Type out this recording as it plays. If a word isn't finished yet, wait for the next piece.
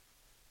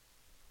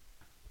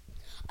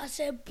I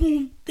said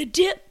boom, the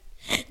dip,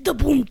 the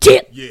boom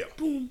dip. Yeah.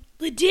 Boom,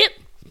 the dip,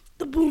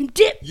 the boom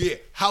dip. Yeah.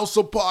 House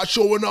of Pod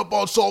showing up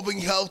on Solving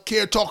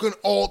Healthcare, talking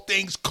all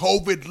things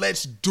COVID.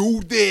 Let's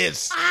do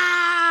this.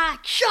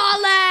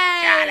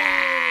 Charlie!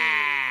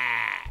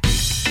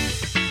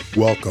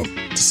 Welcome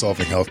to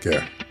Solving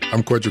Healthcare.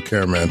 I'm Kwadwo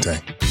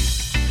Kyeremanteng.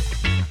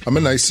 I'm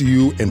an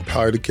ICU and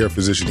palliative care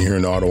physician here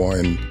in Ottawa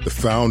and the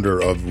founder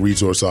of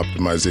Resource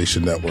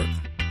Optimization Network.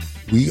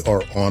 We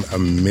are on a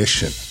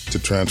mission to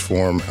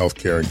transform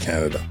healthcare in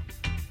Canada.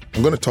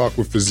 I'm going to talk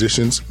with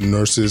physicians,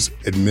 nurses,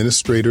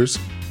 administrators,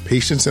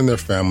 patients and their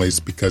families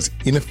because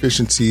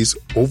inefficiencies,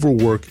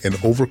 overwork, and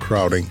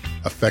overcrowding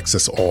affects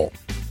us all.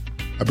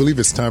 I believe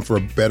it's time for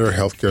a better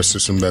healthcare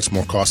system that's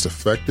more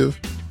cost-effective,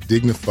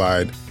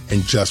 dignified,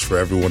 and just for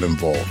everyone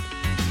involved.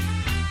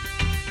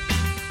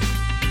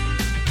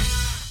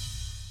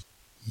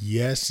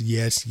 Yes.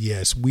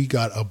 We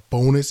got a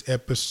bonus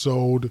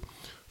episode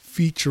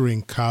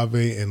featuring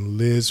Kaveh and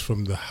Liz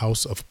from the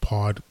House of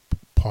Pod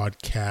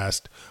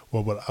podcast,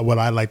 what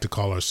I like to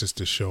call our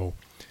sister show.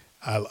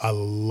 I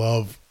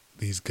love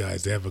these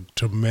guys. They have a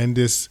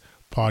tremendous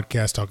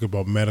podcast talking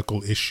about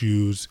medical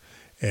issues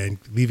and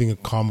leaving a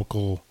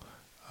comical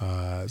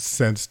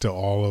sense to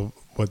all of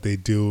what they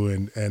do.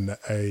 And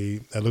I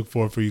look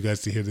forward for you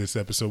guys to hear this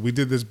episode. We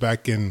did this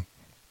back in,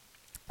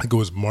 I think it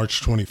was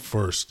March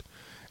 21st.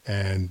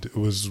 And it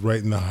was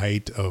right in the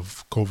height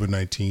of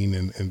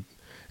COVID-19,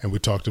 and we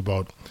talked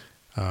about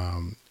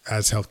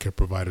as healthcare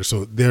providers.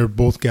 So they're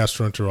both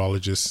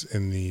gastroenterologists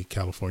in the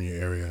California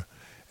area,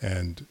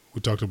 and we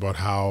talked about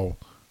how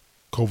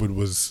COVID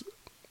was,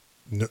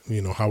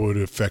 how it would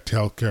affect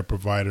healthcare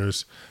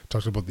providers.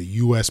 Talked about the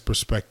U.S.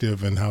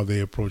 perspective and how they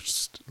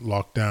approached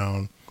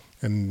lockdown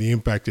and the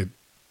impact that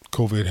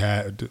COVID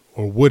had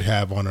or would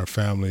have on our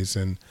families.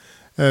 And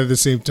at the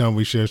same time,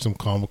 we share some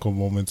comical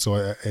moments.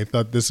 So I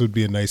thought this would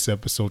be a nice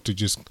episode to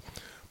just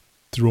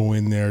throw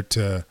in there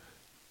to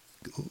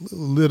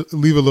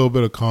leave a little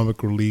bit of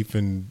comic relief.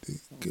 And,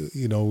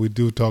 we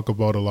do talk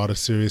about a lot of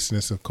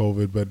seriousness of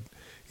COVID, but,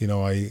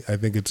 I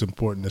think it's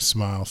important to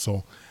smile.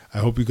 So I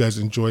hope you guys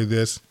enjoy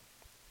this.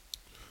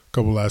 A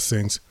couple last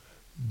things.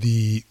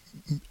 The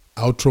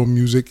outro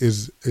music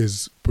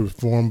is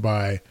performed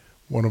by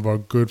one of our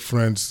good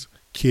friends,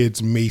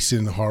 kids,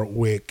 Mason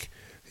Hartwick.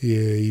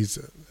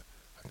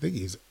 I think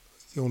he's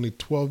only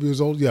 12 years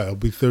old. Yeah, he'll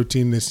be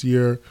 13 this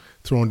year,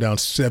 throwing down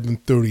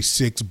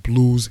 736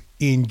 blues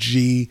in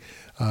G.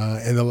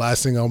 And the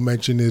last thing I'll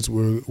mention is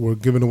we're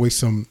giving away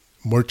some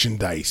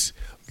merchandise.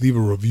 Leave a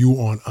review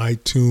on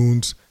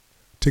iTunes.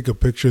 Take a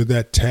picture of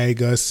that.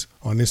 Tag us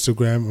on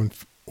Instagram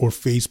or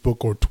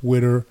Facebook or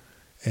Twitter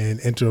and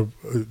enter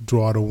a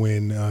draw to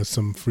win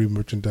some free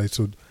merchandise.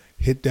 So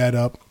hit that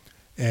up.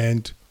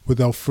 And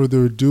without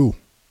further ado,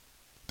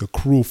 the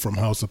crew from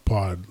House of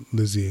Pod,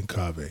 Lizzie and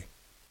Kaveh.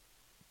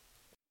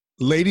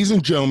 Ladies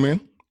and gentlemen,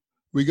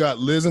 we got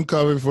Liz and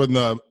Kaveh for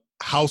the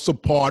House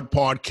of Pod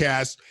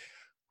podcast.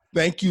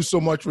 Thank you so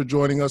much for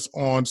joining us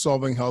on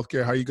Solving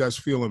Healthcare. How are you guys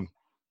feeling?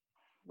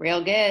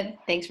 Real good.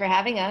 Thanks for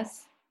having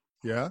us.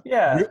 Yeah?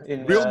 Yeah.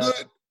 Real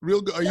good? Real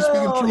good. Are you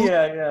speaking truth?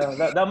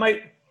 Yeah. That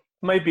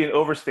might be an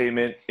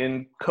overstatement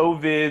in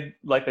COVID,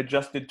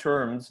 adjusted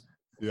terms.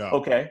 Yeah.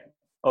 Okay.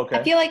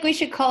 I feel like we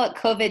should call it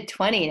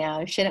COVID-20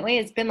 now, shouldn't we?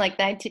 It's been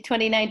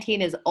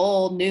 2019 is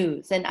old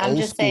news. And I'm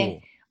just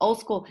saying, old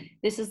school.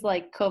 This is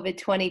like COVID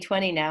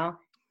 2020 now.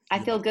 I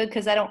feel good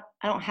because I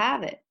don't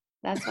have it.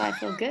 That's why I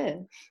feel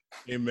good.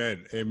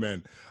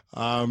 Amen.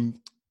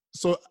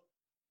 So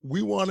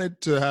we wanted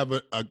to have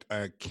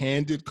a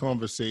candid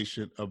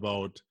conversation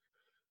about,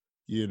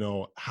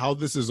 how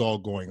this is all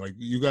going. Like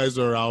you guys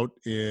are out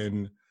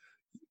in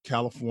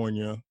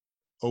California,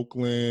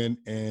 Oakland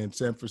and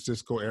San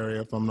Francisco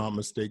area, if I'm not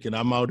mistaken.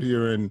 I'm out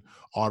here in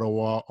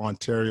Ottawa,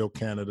 Ontario,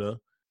 Canada.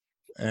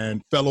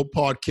 And fellow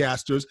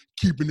podcasters,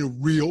 keeping it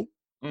real.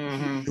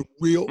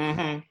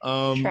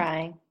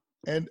 Trying.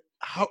 And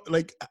how,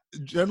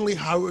 generally,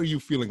 how are you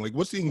feeling?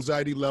 What's the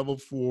anxiety level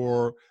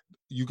for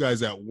you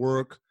guys at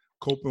work,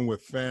 coping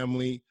with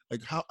family?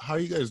 How are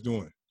you guys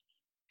doing?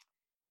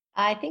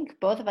 I think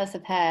both of us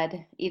have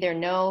had either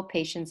no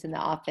patients in the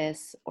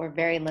office or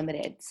very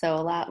limited.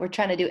 So we're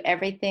trying to do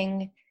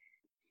everything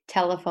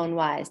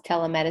telephone-wise,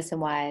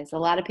 telemedicine-wise. A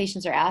lot of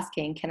patients are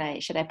asking,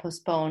 should I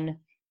postpone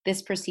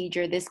this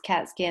procedure, this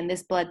CAT scan,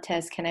 this blood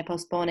test, can I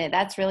postpone it?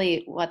 That's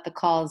really what the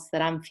calls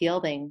that I'm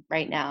fielding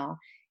right now.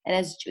 And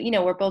as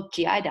we're both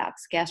GI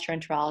docs,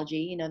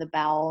 gastroenterology, the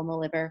bowel and the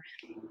liver.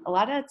 A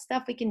lot of that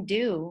stuff we can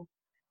do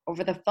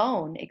over the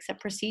phone, except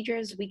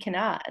procedures we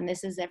cannot. And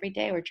this is every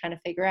day we're trying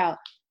to figure out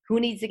who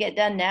needs to get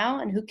done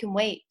now and who can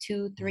wait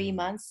 2, 3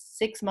 months,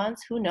 6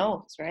 months, who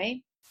knows, right?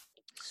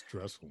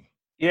 Stressful.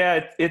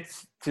 Yeah,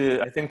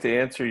 I think to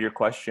answer your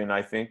question,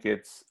 I think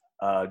it's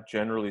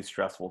generally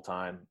stressful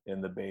time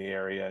in the Bay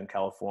Area and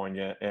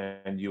California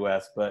and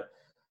US, but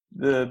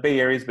the Bay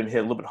Area has been hit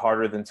a little bit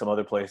harder than some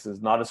other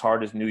places, not as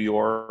hard as New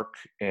York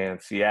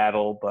and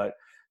Seattle, but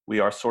we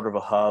are sort of a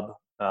hub.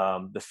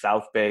 The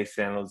South Bay,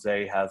 San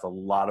Jose has a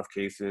lot of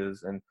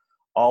cases, and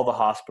All the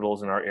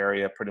hospitals in our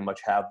area pretty much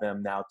have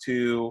them now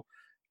too.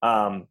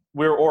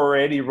 We're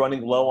already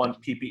running low on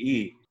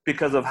PPE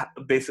because of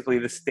basically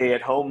the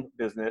stay-at-home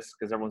business.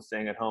 Because everyone's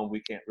staying at home,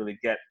 we can't really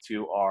get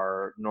to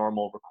our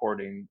normal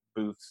recording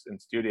booths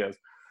and studios.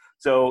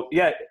 So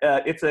yeah,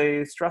 it's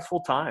a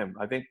stressful time.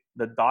 I think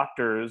the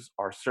doctors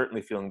are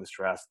certainly feeling the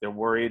stress. They're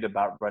worried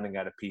about running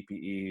out of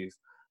PPEs.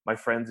 My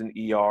friends in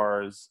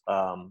ERs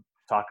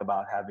talk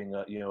about having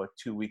a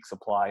 2-week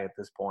supply at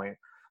this point,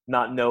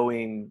 not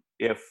knowing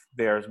if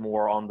there's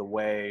more on the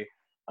way.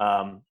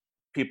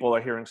 People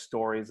are hearing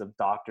stories of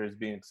doctors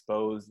being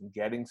exposed and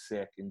getting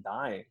sick and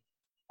dying.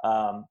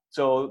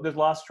 So there's a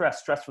lot of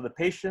stress for the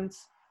patients,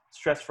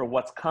 stress for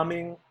what's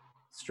coming,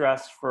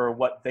 stress for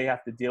what they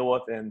have to deal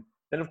with. And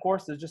then, of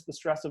course, there's just the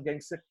stress of getting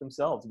sick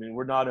themselves. I mean,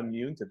 we're not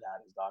immune to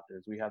that as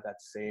doctors. We have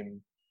that same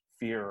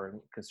fear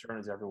and concern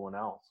as everyone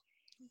else.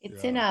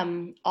 It's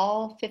in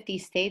all 50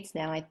 states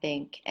now, I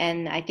think.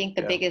 And I think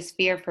the biggest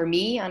fear for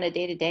me on a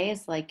day-to-day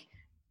is like,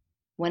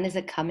 when is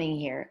it coming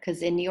here?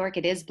 Because in New York,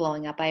 it is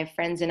blowing up. I have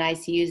friends in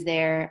ICUs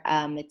there.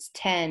 It's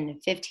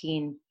 10,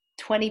 15,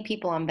 20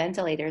 people on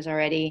ventilators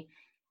already.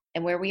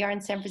 And where we are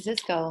in San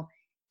Francisco,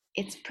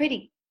 it's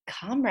pretty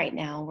calm right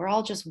now. We're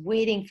all just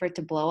waiting for it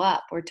to blow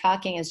up. We're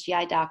talking as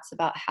GI docs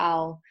about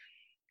how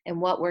and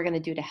what we're going to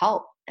do to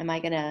help. Am I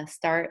going to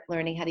start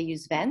learning how to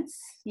use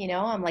vents?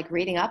 I'm like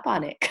reading up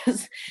on it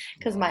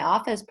because my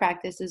office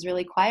practice is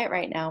really quiet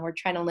right now. We're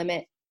trying to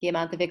limit the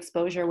amount of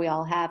exposure we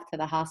all have to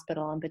the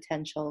hospital and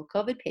potential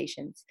COVID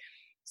patients.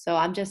 So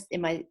I'm just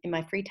in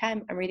my free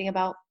time, I'm reading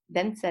about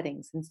vent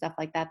settings and stuff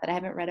like that I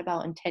haven't read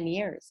about in 10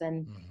 years.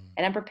 And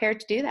I'm prepared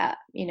to do that,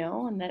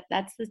 and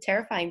that's the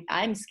terrifying.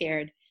 I'm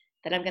scared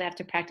that I'm going to have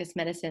to practice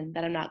medicine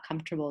that I'm not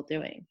comfortable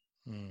doing.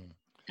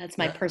 That's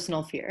my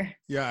personal fear.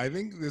 Yeah, I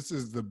think this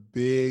is the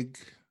big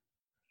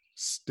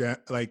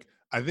step. Like,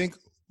 I think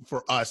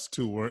for us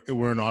too,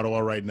 we're in Ottawa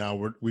right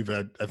now. We've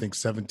had, I think,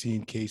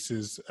 17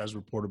 cases as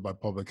reported by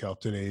Public Health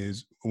today.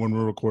 Is when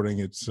we're recording,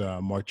 it's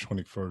March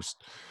 21st.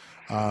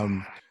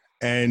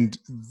 And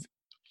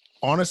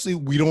honestly,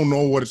 we don't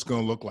know what it's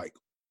going to look like.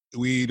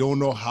 We don't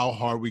know how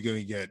hard we're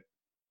going to get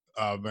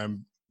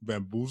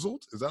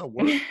bamboozled. Is that a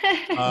word?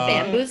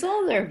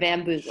 Bamboozled or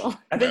bamboozled?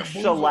 I think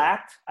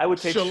shellacked. I would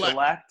take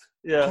shellacked.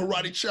 Yeah.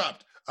 Karate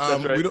chopped.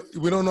 That's right.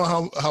 We don't know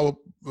how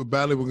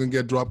badly we're going to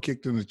get drop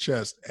kicked in the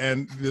chest.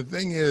 And the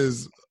thing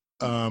is,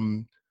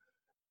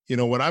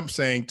 what I'm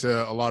saying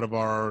to a lot of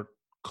our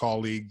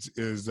colleagues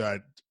is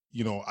that,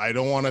 I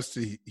don't want us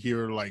to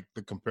hear like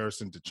the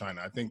comparison to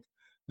China. I think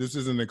this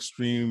is an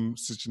extreme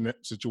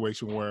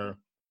situation where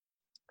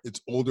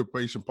it's older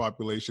patient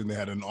population. They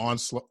had an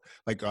onslaught,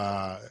 like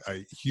a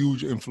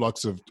huge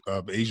influx of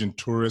Asian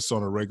tourists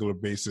on a regular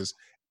basis,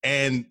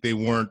 and they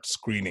weren't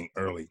screening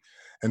early.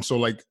 And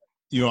so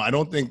I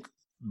don't think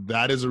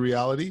that is a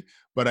reality,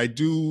 but I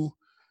do,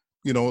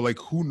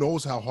 who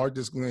knows how hard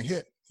this is going to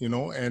hit,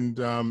 and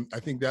I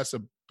think that's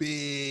a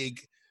big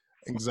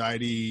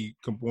anxiety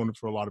component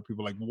for a lot of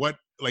people.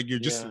 You're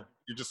just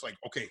like,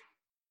 okay,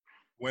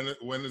 when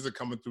is it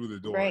coming through the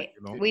door? Right.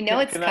 We know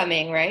it's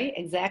coming, right?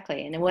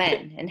 Exactly. And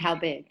when and how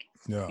big.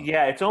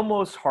 Yeah. It's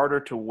almost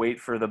harder to wait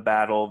for the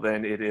battle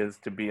than it is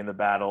to be in the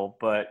battle.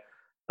 But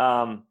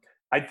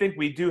I think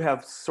we do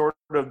have sort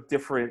of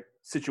different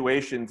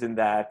situations in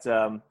that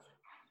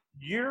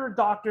your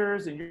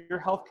doctors and your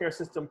healthcare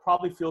system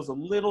probably feels a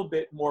little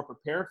bit more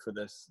prepared for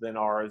this than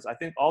ours. I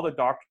think all the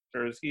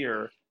doctors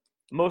here,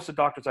 most of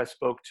the doctors I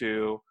spoke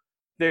to,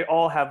 they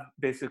all have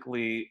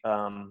basically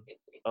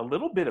a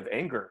little bit of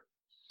anger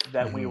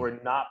that we were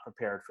not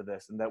prepared for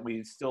this and that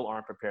we still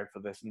aren't prepared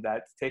for this and that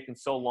it's taken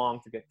so long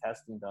to get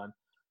testing done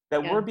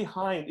that we're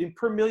behind in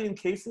per million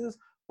cases.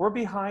 We're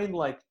behind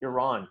like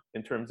Iran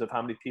in terms of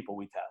how many people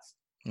we test.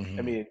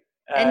 I mean,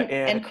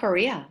 and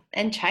Korea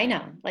and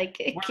China,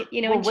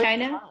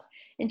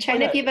 in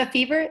China, if you have a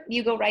fever,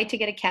 you go right to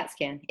get a CAT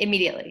scan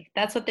immediately.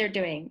 That's what they're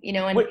doing,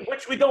 and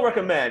which we don't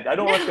recommend. I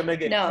don't recommend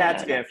getting CAT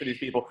scan for these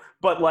people,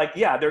 but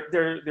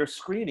they're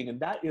screening,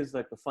 and that is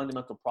like the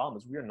fundamental problem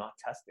is we are not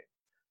testing.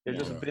 There's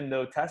just been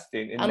no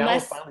testing, and now we're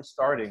finally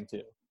starting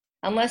to.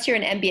 Unless you're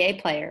an NBA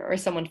player or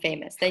someone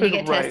famous, then you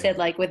get tested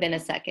like within a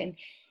second.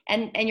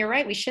 And you're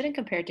right, we shouldn't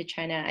compare it to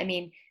China. I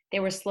mean, they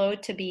were slow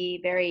to be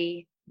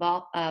very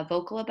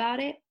vocal about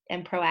it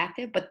and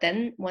proactive, but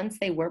then once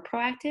they were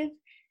proactive,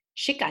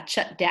 shit got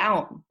shut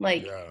down.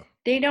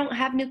 They don't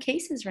have new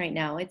cases right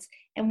now.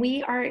 And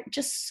we are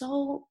just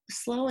so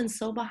slow and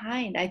so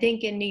behind. I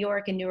think in New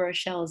York and New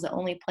Rochelle is the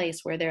only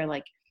place where they're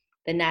like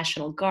the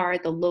National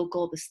Guard, the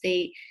local, the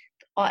state,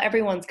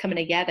 everyone's coming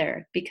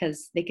together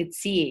because they could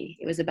see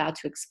it was about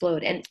to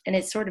explode. And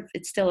it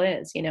still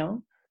is,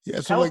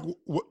 Yeah. So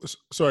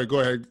sorry, go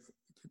ahead.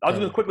 I was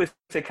going to quickly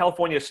say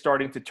California is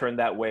starting to turn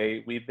that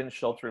way. We've been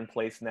shelter in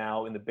place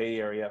now in the Bay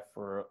Area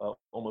for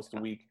almost a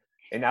week.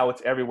 And now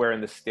it's everywhere in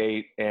the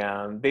state.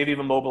 And they've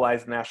even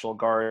mobilized the National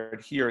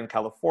Guard here in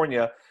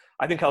California.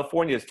 I think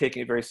California is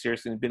taking it very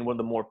seriously and been one of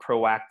the more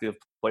proactive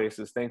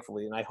places,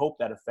 thankfully. And I hope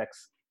that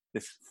affects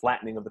this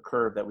flattening of the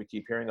curve that we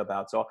keep hearing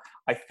about. So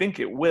I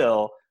think it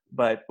will.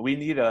 but we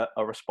need a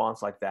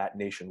response like that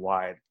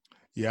nationwide.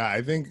 Yeah,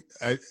 I think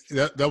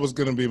that was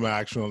going to be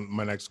my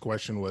next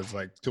question was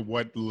like, to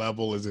what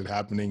level is it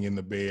happening in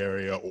the Bay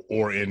Area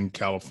or in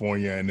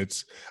California?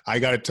 And I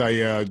got to tell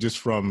you, just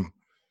from,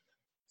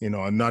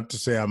 not to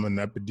say I'm an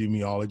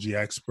epidemiology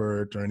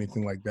expert or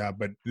anything like that,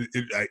 but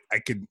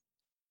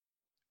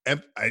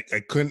I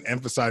couldn't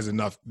emphasize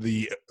enough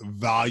the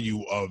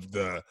value of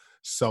the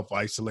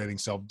self-isolating,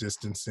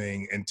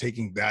 self-distancing, and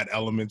taking that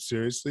element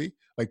seriously,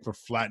 like for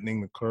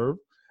flattening the curve.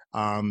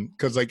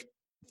 Because like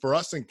for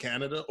us in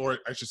Canada, or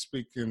I should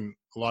speak in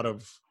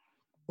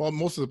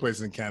most of the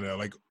places in Canada,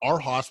 like our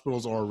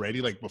hospitals are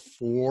already, like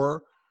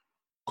before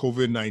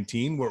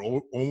COVID-19,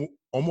 we're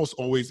almost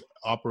always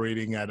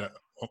operating at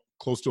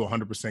close to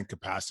 100%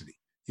 capacity.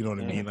 You know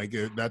what I mean? Like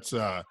that's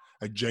a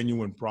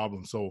genuine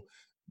problem. So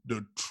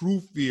the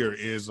true fear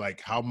is like,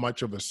 how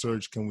much of a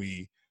surge can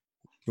we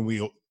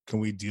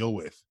deal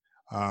with?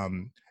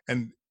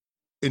 And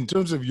in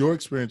terms of your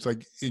experience,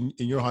 like in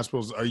your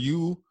hospitals,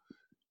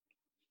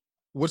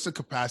 what's the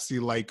capacity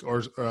like,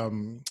 or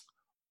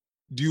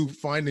do you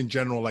find in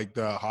general like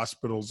the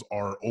hospitals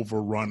are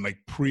overrun, like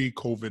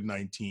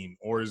pre-COVID-19,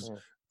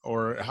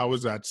 or how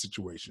is that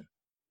situation?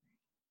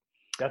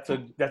 That's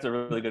a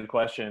really good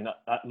question.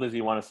 Lizzie,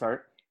 you want to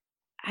start?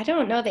 I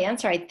don't know the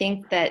answer. I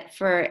think that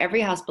for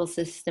every hospital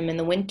system in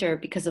the winter,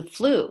 because of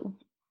flu,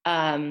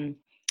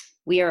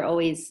 we are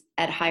always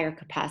at higher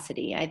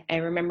capacity. I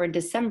remember in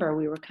December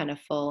we were kind of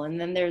full,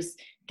 and then there's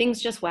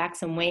things just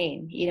wax and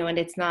wane, and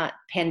it's not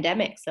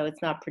pandemic, so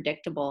it's not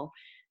predictable,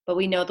 but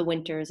we know the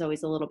winter is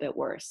always a little bit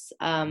worse.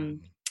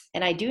 And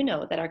I do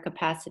know that our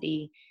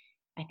capacity,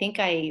 I think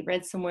I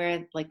read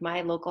somewhere like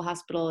my local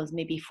hospital is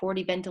maybe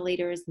 40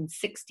 ventilators and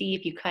 60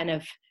 if you kind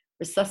of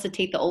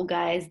resuscitate the old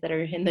guys that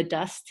are in the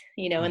dust,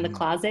 in the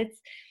closets.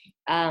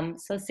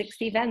 So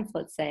 60 vents,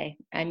 let's say.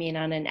 I mean,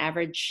 on an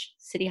average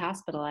city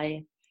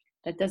hospital,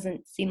 that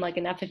doesn't seem like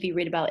enough if you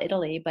read about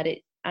Italy, but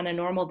on a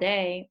normal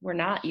day, we're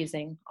not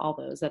using all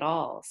those at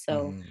all.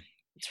 So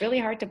it's really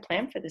hard to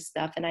plan for this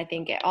stuff. And I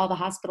think all the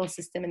hospital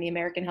system and the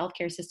American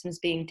healthcare system is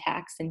being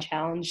taxed and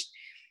challenged,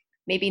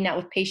 maybe not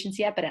with patients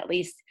yet, but at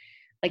least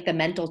like the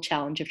mental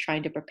challenge of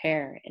trying to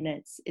prepare. And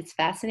it's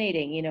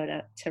fascinating,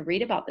 to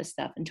read about this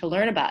stuff and to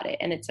learn about it.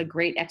 And it's a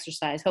great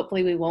exercise.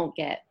 Hopefully we won't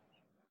get,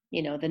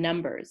 the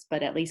numbers,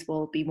 but at least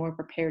we'll be more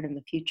prepared in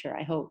the future,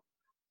 I hope.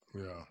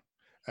 Yeah.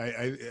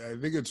 I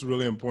think it's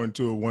really important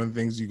too. One of the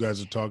things you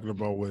guys are talking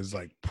about was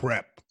like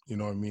prep, you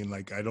know what I mean?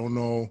 Like, I don't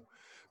know.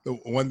 The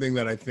one thing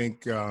that I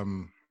think, I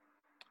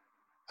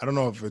don't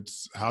know if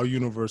it's how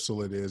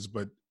universal it is,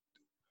 but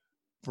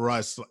for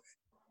us,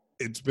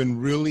 it's been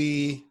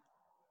really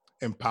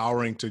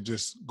empowering to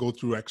just go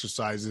through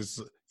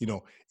exercises.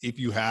 If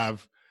you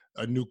have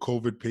a new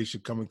COVID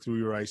patient coming through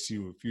your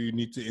ICU, if you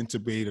need to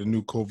intubate a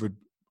new COVID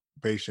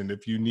patient,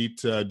 if you need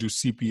to do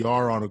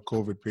CPR on a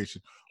COVID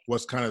patient,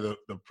 what's kind of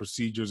the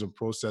procedures and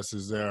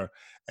processes there.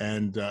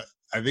 And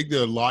I think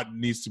a lot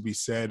needs to be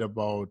said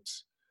about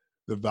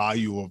the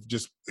value of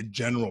just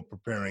general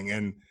preparing,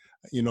 and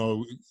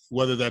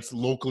whether that's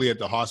locally at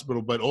the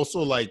hospital, but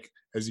also like,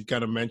 as you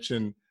kind of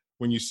mentioned,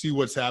 when you see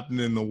what's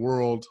happening in the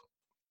world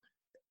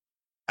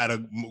at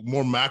a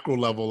more macro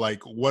level,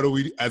 like what are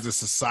we as a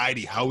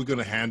society, how are we going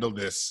to handle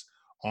this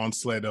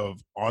onslaught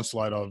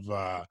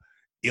of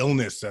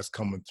illness that's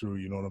coming through?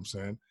 You know what I'm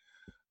saying?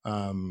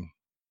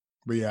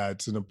 But yeah,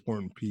 it's an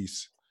important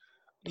piece.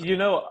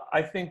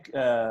 I think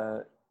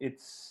it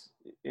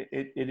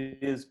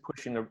is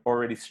pushing an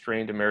already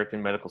strained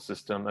American medical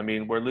system. I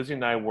mean, where Lizzie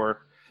and I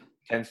work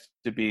tends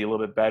to be a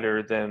little bit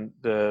better than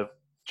the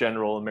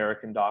general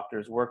American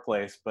doctor's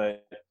workplace,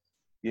 but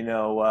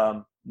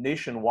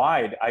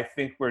nationwide, I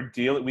think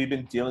we've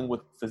been dealing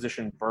with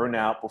physician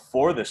burnout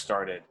before this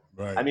started.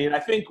 Right. I mean, I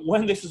think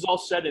when this is all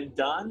said and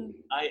done,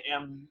 I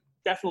am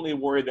definitely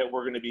worried that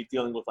we're going to be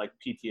dealing with like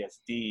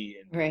PTSD,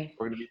 and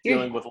we're going to be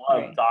dealing with a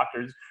lot of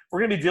doctors. We're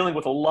going to be dealing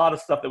with a lot of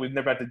stuff that we've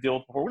never had to deal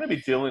with before. We're going to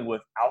be dealing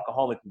with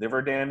alcoholic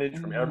liver damage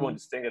from everyone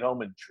just staying at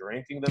home and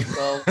drinking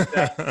themselves.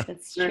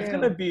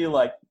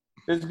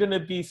 There's going to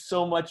be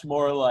so much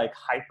more like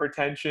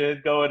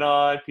hypertension going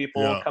on.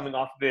 People coming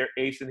off their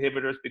ACE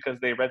inhibitors because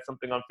they read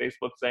something on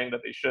Facebook saying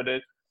that they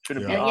shouldn't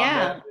be on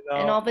them,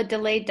 and all the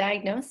delayed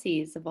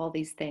diagnoses of all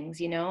these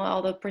things,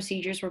 all the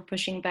procedures we're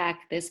pushing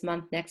back this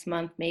month, next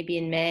month, maybe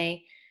in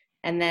May,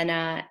 and then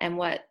and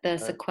what the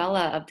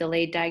sequela of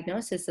delayed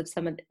diagnosis of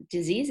some of the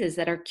diseases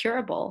that are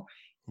curable.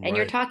 And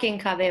you're talking,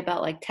 Kaveh,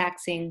 about like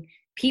taxing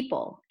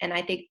people, and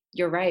I think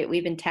you're right.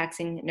 We've been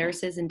taxing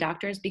nurses and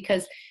doctors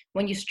because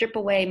when you strip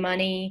away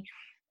money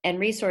and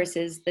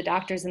resources, the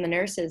doctors and the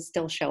nurses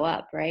still show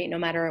up, right? No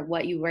matter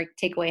what you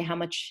take away, how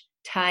much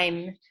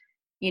time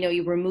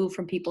you remove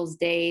from people's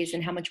days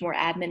and how much more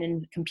admin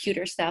and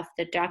computer stuff,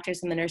 the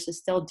doctors and the nurses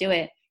still do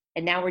it.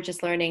 And now we're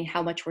just learning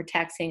how much we're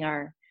taxing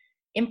our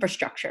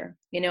infrastructure,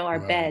 our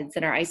beds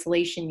and our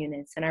isolation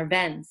units and our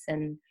vents.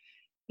 And,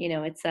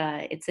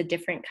 it's a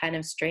different kind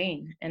of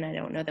strain. And I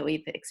don't know that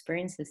we've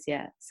experienced this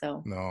yet.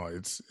 So no,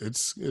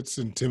 it's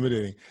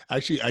intimidating.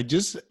 Actually, I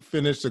just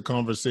finished a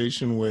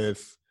conversation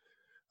with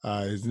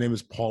His name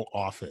is Paul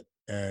Offit,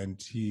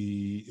 and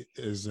he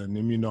is an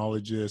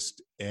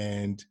immunologist.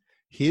 And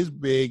his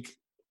big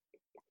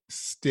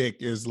stick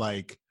is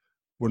like,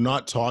 we're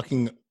not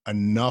talking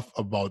enough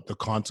about the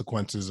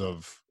consequences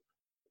of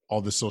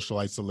all the social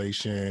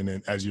isolation,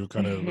 and as you're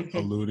kind of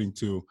alluding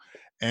to.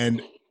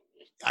 And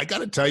I got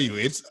to tell you,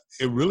 it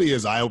really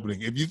is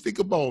eye-opening. If you think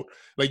about,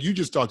 like you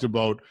just talked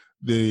about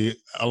the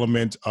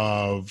element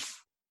of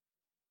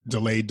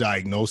delayed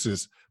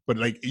diagnosis, but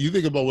like you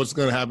think about what's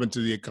going to happen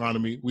to the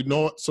economy. We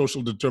know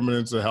social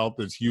determinants of health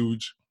is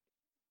huge.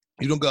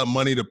 You don't got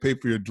money to pay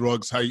for your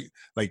drugs.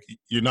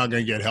 You're not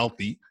going to get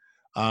healthy.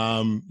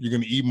 You're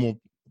going to eat more.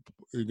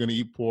 You're going to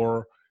eat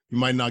poor. You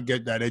might not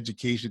get that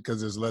education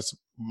because there's less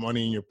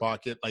money in your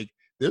pocket. Like,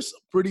 there's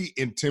some pretty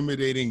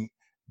intimidating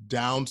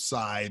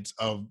downsides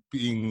of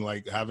being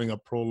like having a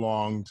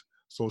prolonged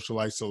social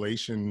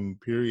isolation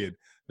period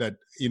that,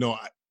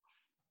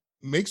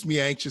 makes me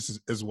anxious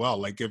as well.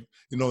 Like, if,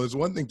 there's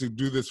one thing to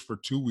do this for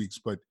 2 weeks,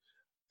 but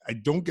I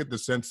don't get the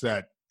sense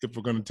that if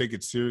we're going to take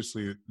it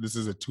seriously, this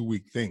is a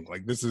 2-week thing.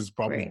 Like, this is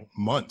probably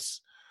months.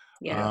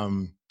 Yeah.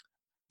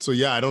 So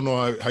yeah, I don't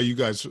know how you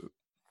guys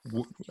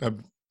have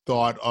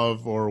thought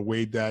of or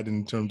weighed that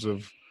in terms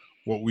of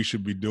what we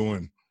should be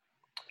doing.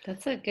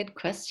 That's a good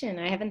question.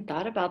 I haven't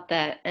thought about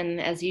that. And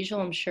as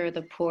usual, I'm sure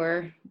the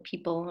poor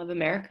people of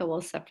America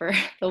will suffer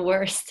the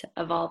worst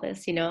of all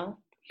this,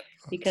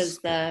 because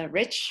the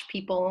rich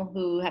people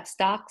who have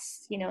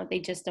stocks, they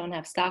just don't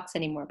have stocks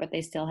anymore, but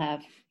they still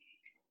have,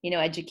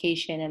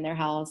 education in their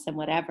house and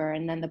whatever.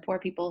 And then the poor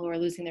people who are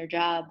losing their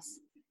jobs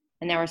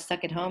and now are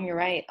stuck at home, you're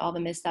right, all the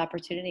missed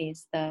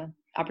opportunities, the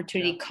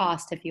opportunity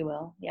cost, if you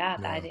will. Yeah.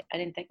 I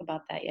didn't think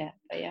about that yet,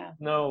 but yeah.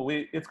 No,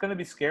 it's going to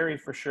be scary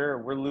for sure.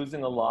 We're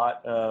losing a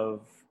lot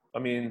of,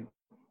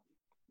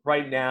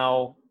 right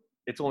now,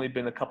 it's only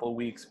been a couple of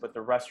weeks, but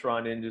the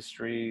restaurant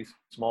industry,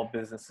 small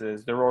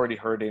businesses, they're already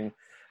hurting.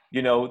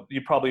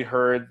 You probably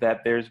heard that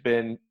there's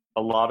been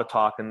a lot of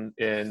talk in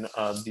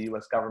the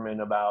U.S.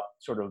 government about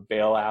sort of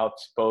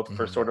bailouts, both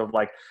for sort of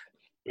like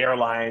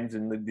airlines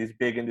and these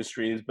big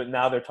industries, but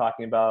now they're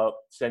talking about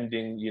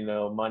sending,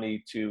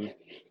 money to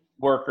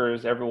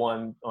workers,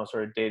 everyone on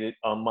sort of dated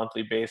on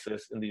monthly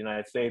basis in the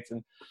United States.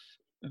 And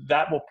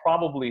that will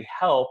probably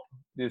help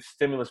the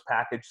stimulus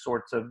package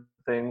sorts of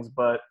things,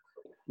 but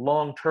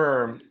long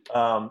term,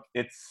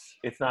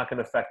 it's not going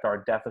to affect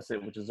our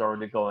deficit, which is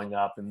already going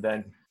up. And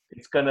then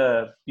it's going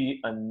to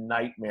be a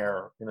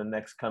nightmare in the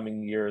next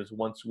coming years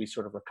once we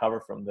sort of recover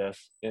from this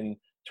in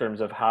terms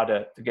of how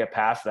to get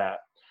past that.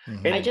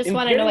 Mm-hmm. I just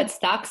want to know what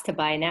stocks to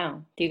buy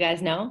now. Do you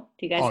guys know?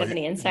 Do you guys have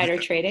any insider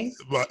trading?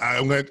 Well,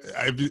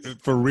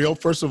 for real,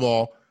 first of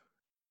all,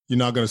 you're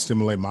not going to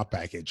stimulate my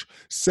package.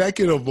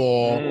 Second of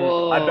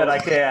all, I bet I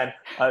can.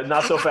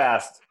 Not so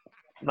fast.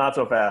 Not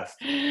so fast.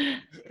 Give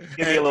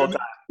me a little time.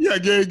 Yeah,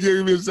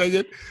 give me a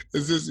second.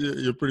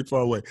 You're pretty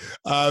far away.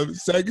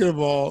 Second of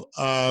all,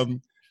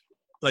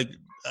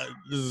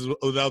 this is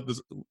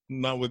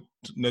not with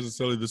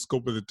necessarily the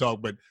scope of the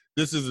talk, but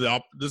this is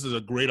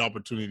a great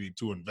opportunity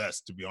to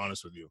invest, to be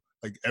honest with you.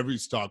 Like, every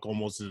stock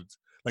almost is,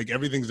 like,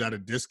 everything's at a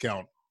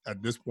discount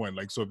at this point.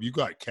 Like, so if you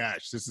got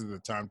cash, this is the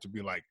time to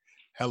be like,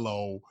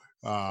 hello.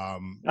 That's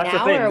now the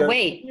thing. or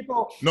wait?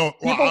 People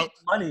with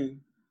money.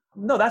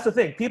 No, that's the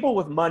thing. People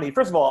with money.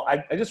 First of all,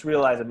 I just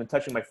realized I've been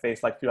touching my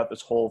face like throughout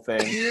this whole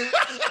thing,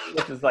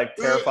 which is like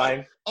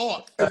terrifying.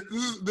 This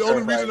is the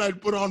only reason I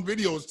put on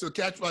videos, to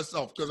catch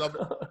myself, because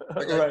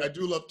I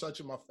do love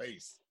touching my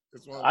face.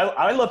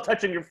 I love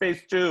touching your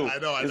face too. I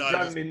know. It's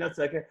driving me nuts.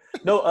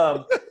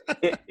 No,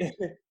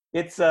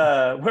 it's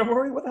where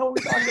were we? What the hell were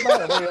we talking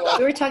about?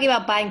 We were talking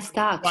about buying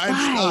stocks. Buy.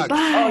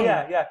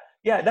 Oh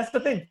yeah. That's the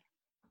thing.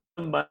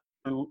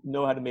 Who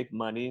know how to make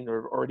money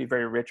or already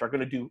very rich are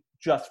going to do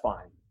just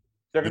fine.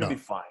 They're going to be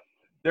fine.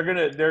 They're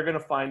going to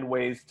find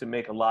ways to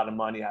make a lot of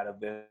money out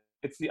of this.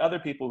 It's the other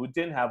people who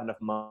didn't have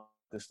enough money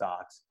to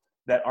stocks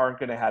that aren't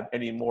going to have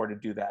any more to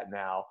do that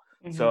now.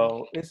 Mm-hmm.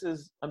 So this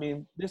is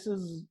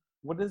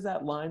what is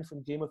that line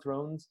from Game of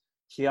Thrones?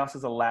 Chaos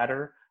is a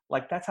ladder.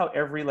 Like, that's how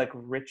every like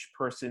rich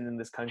person in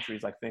this country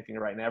is like thinking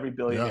right now. Every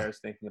billionaire is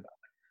thinking about,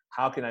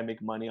 how can I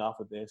make money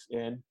off of this?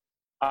 And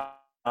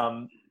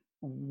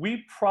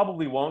we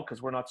probably won't,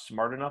 because we're not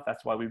smart enough.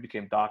 That's why we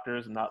became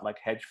doctors and not like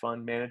hedge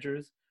fund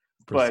managers.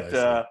 Precisely.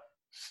 But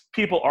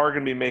people are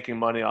going to be making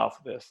money off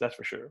of this. That's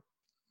for sure.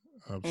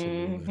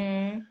 Absolutely.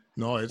 Mm-hmm.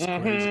 No, it's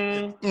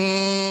crazy.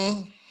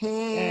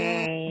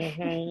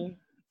 Mm-hmm.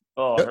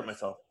 Oh, I hurt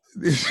myself.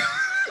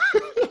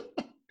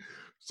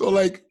 So,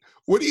 like,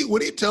 what are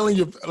you telling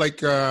your, like,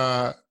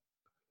 so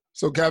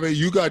Kaveh,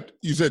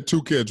 you said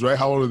 2 kids, right?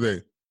 How old are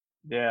they?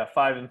 Yeah,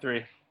 5 and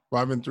 3.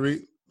 5 and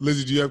 3.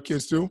 Lizzie, do you have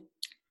kids too?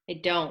 I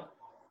don't.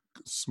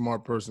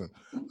 Smart person.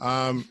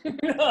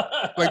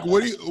 Like,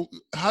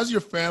 how's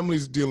your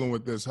family's dealing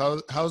with this?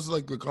 How's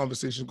like the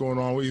conversation going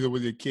on either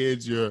with your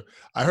kids?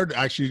 I heard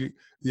actually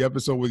the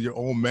episode with your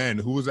old man,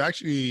 who was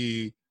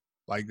actually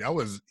like,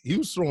 he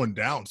was throwing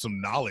down some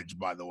knowledge,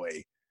 by the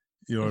way.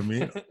 You know what I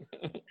mean?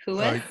 Who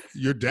like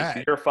is? your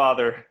dad? Your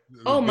father.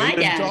 Oh, my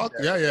dad. Talk?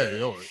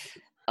 Yeah.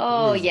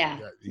 Oh He's yeah.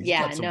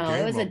 got some No, it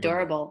game was up in there.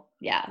 adorable.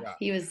 Yeah,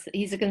 Yeah.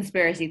 he's a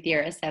conspiracy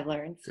theorist, I've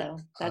learned, so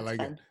I that's like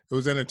it. fun. It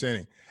was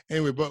entertaining.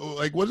 Anyway, but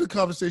like, what are the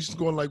conversations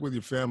going like with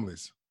your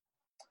families?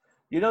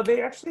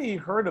 They actually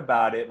heard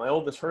about it. My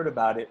oldest heard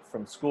about it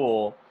from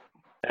school,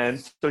 and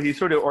so he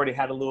sort of already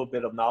had a little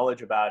bit of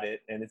knowledge about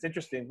it. And it's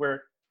interesting.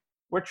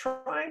 We're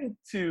trying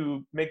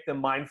to make them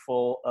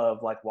mindful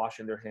of like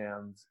washing their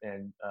hands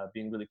and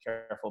being really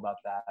careful about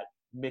that,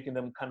 making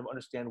them kind of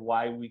understand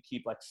why we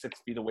keep like 6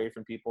 feet away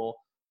from people,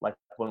 like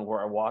when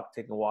we're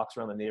taking walks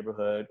around the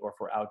neighborhood or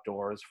for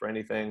outdoors for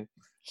anything.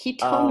 He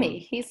told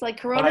me, he's like,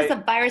 Corona's a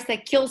virus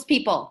that kills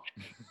people.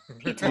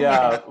 He told me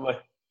Yeah,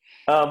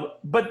 that.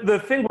 but the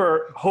thing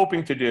we're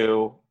hoping to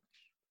do,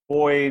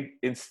 avoid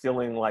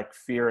instilling like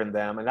fear in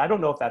them, and I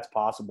don't know if that's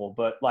possible,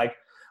 but like,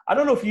 I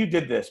don't know if you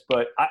did this,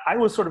 but I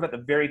was sort of at the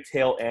very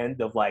tail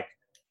end of like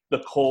the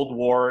Cold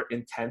War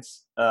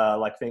intense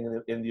like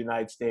thing in the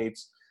United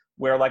States,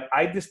 where like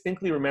I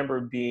distinctly remember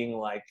being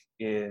like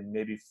in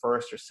maybe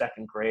first or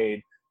second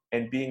grade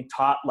and being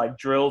taught like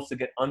drills to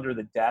get under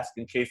the desk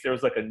in case there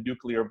was like a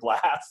nuclear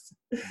blast.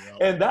 Yeah.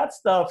 And that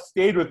stuff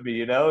stayed with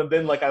me, and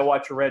then like I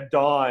watched Red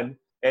Dawn,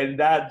 and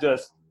that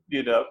just,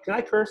 can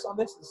I curse on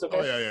this? It's okay.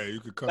 Oh yeah, you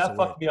could cuss That away.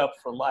 fucked me up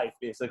for life,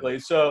 basically.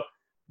 So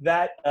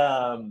that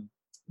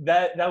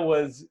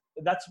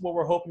that's what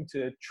we're hoping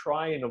to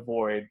try and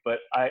avoid. But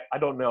I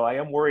don't know. I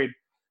am worried.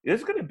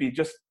 There's going to be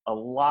just a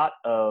lot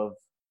of.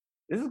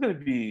 This is going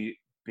to be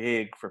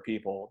big for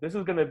people. This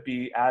is going to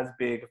be as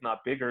big, if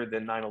not bigger,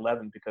 than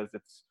 9/11 because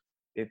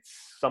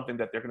it's something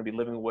that they're going to be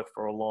living with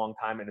for a long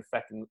time and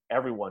affecting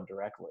everyone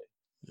directly.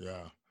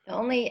 Yeah. The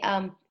only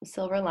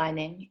silver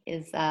lining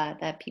is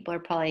that people are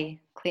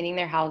probably cleaning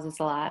their houses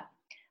a lot.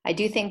 I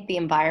do think the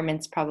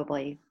environment's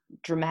probably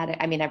dramatic.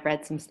 I mean, I've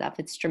read some stuff.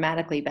 It's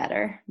dramatically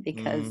better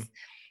because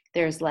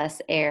there's less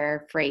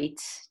air,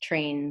 freight,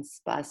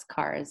 trains, bus,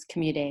 cars,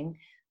 commuting.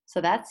 So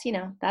that's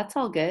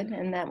all good.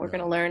 And that we're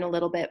going to learn a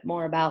little bit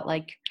more about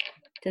like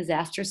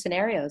disaster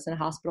scenarios, and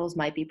hospitals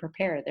might be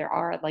prepared. There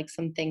are like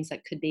some things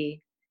that could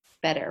be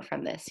better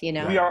from this, We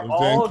are There's the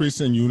all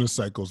increase in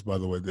unicycles, by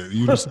the way. The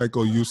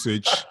unicycle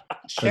usage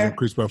has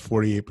increased by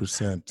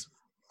 48%.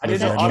 I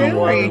didn't know Is that true,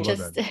 or Ottawa. you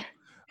just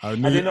I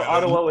didn't know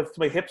Ottawa with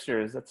my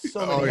hipsters. That's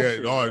so many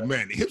hipsters. Oh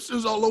man,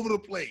 hipsters all over the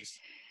place.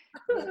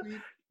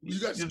 You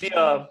got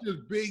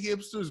hipsters, big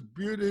hipsters,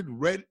 bearded,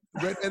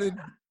 redheaded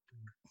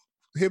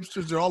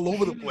hipsters. They're all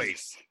over the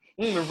place.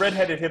 The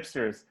redheaded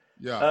hipsters.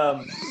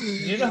 Yeah.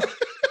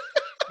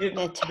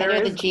 the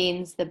tighter the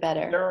jeans, the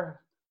better.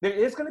 There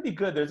is going to be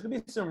good. There's going to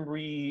be some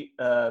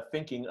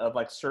thinking of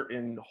like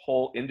certain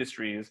whole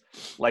industries,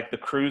 like the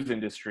cruise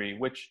industry,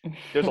 which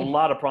there's a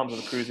lot of problems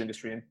with the cruise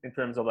industry in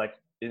terms of like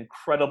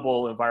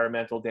incredible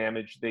environmental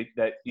damage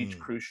that each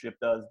cruise ship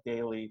does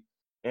daily,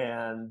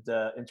 and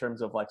in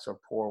terms of like sort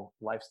of poor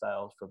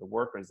lifestyles for the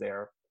workers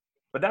there.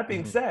 But that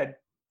being said,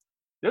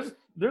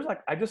 there's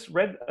like, I just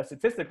read a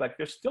statistic, like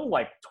there's still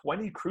like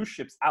 20 cruise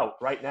ships out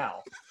right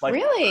now. Like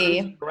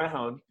really?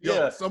 Around.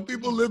 Yo, some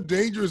people live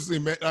dangerously,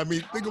 man. I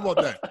mean, think about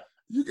that.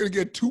 You're gonna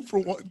get 2 for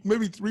 1,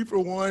 maybe 3 for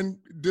 1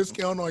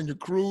 discount on your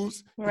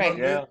cruise. Right.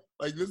 You know what I mean?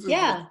 Like this is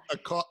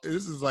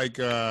this is like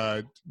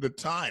the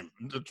time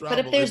to travel.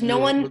 But if there's no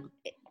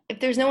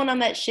one on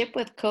that ship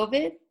with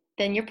COVID,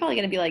 then you're probably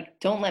gonna be like,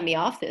 don't let me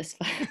off this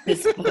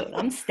boat.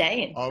 I'm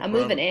staying. I'm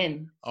moving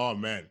in. Oh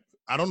man.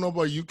 I don't know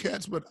about you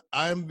cats, but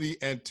I'm the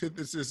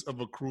antithesis of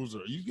a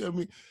cruiser. You get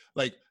me?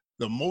 Like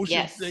the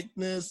motion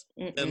sickness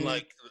and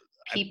like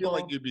people. I feel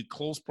like you'd be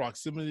close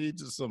proximity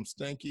to some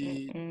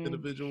stanky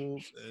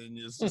individuals, and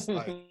it's just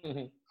like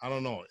I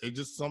don't know. It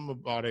just something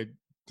about it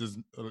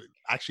doesn't.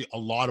 Actually, a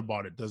lot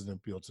about it doesn't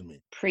appeal to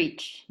me.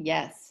 Preach.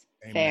 Yes.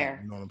 Amen. Fair.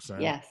 You know what I'm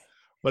saying? Yes.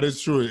 But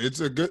it's true.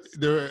 It's a good.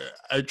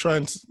 I try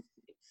and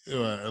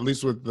at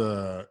least with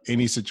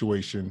any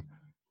situation.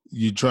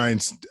 You try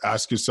and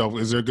ask yourself,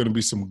 is there going to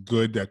be some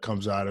good that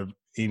comes out of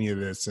any of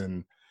this?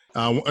 And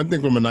I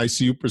think from an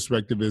ICU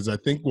perspective is I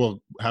think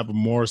we'll have a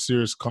more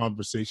serious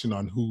conversation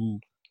on who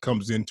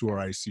comes into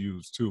our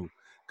ICUs too.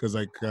 Because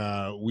like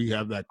we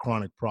have that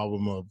chronic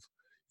problem of,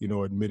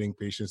 admitting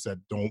patients that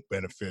don't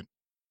benefit,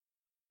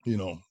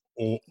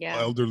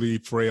 elderly,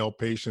 frail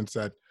patients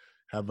that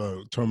have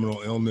a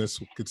terminal illness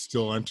could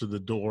still enter the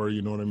door.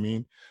 You know what I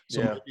mean?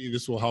 So maybe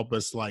this will help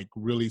us like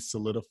really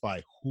solidify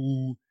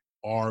who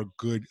are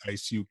good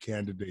ICU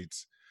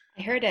candidates.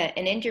 I heard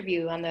an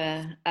interview on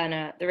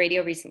the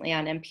radio recently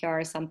on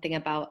NPR or something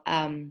about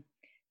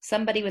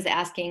somebody was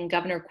asking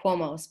Governor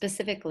Cuomo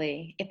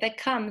specifically, if it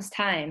comes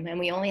time and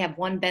we only have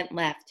one vent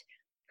left,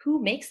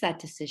 who makes that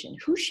decision?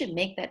 Who should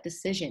make that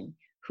decision?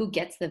 Who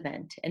gets the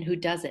vent and who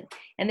doesn't?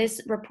 And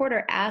this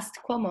reporter asked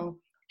Cuomo,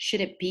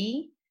 should it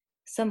be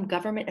some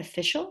government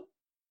official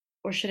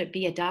or should it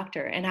be a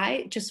doctor? And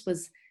I just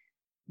was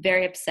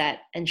very upset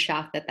and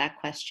shocked that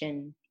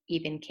question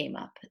even came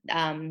up.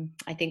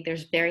 I think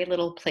there's very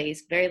little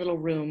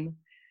room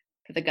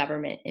for the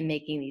government in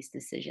making these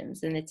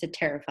decisions. And it's a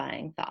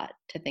terrifying thought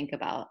to think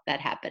about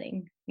that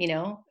happening,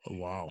 Oh,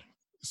 wow.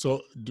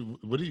 So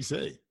what did he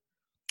say?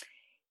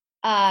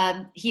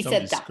 He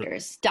Somebody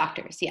said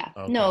doctors. Yeah.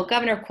 Okay. No,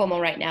 Governor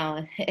Cuomo right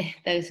now,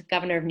 the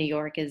governor of New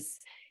York is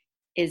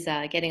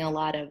getting a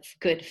lot of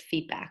good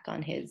feedback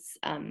on his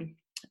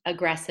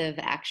aggressive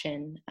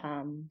action,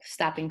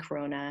 stopping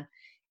Corona,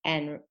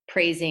 and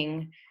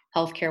praising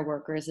healthcare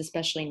workers,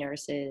 especially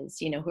nurses,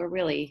 who are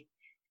really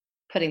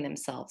putting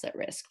themselves at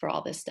risk for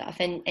all this stuff.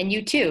 And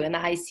you too, in the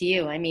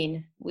ICU. I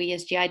mean, we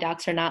as GI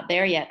docs are not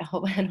there yet,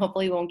 and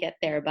hopefully won't get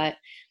there, but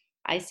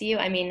ICU,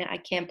 I mean, I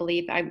can't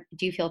believe,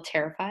 do you feel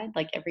terrified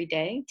like every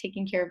day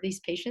taking care of these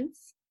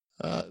patients?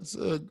 It's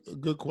a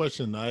good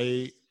question.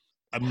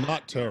 I'm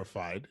not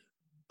terrified.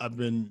 I've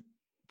been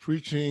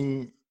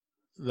preaching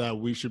that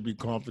we should be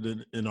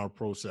confident in our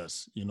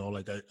process.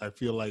 Like I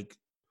feel like,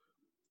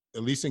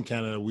 at least in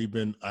Canada, we've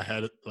been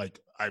ahead.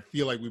 I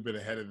feel like we've been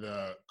ahead of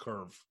the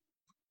curve.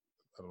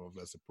 I don't know if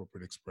that's an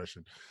appropriate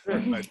expression.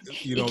 But,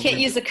 you can't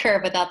use a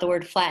curve without the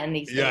word flatten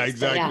these days. Yeah,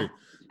 exactly.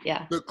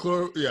 Yeah. The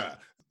curve, yeah.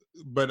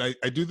 But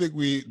I do think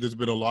there's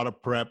been a lot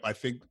of prep. I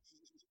think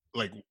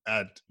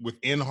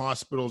within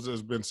hospitals,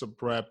 there's been some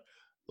prep.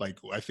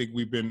 I think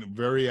we've been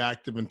very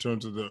active in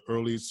terms of the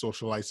early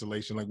social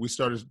isolation. We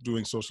started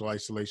doing social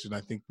isolation,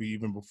 I think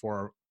even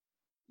before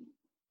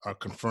our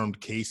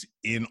confirmed case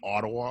in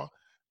Ottawa.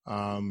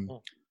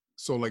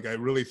 So I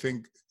really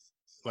think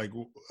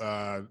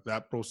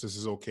that process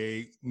is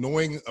okay.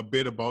 Knowing a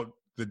bit about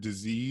the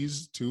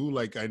disease too,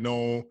 I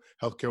know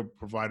healthcare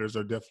providers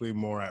are definitely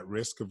more at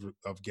risk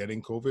of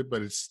getting COVID,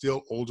 but it's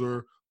still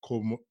older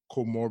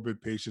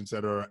comorbid patients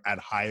that are at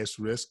highest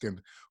risk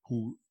and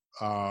who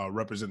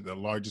represent the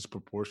largest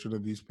proportion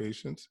of these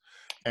patients.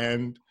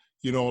 And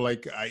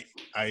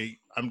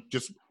I'm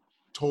just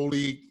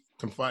totally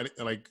confiding,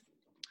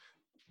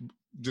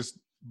 just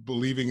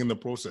believing in the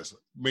process,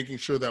 making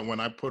sure that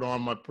when I put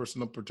on my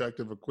personal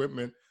protective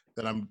equipment,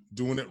 that I'm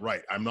doing it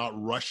right. I'm not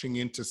rushing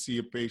in to see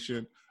a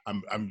patient.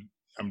 I'm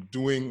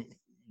doing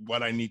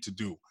what I need to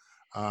do.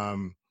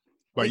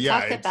 But we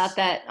talked about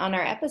that on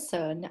our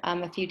episode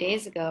a few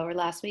days ago or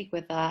last week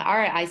with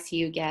our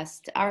ICU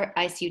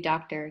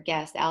doctor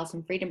guest,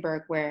 Allison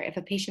Friedenberg, where if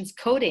a patient's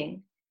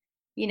coding,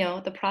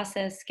 the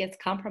process gets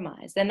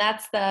compromised. And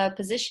that's the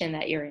position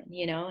that you're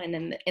in, and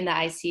then in the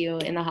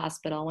ICU, in the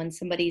hospital, when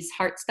somebody's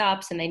heart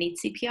stops and they need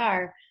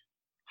CPR,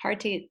 hard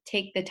to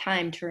take the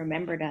time to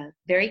remember to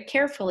very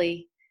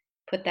carefully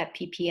put that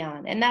PP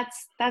on. And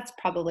that's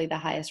probably the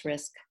highest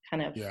risk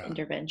kind of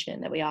intervention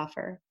that we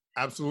offer.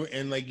 Absolutely.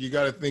 And you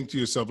got to think to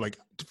yourself,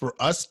 for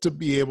us to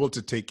be able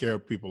to take care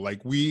of people,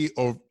 we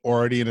are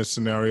already in a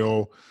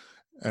scenario,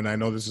 and I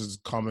know this is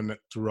common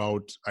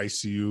throughout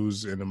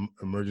ICUs and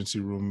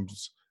emergency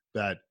rooms,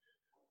 that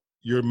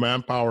your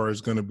manpower is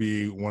going to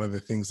be one of the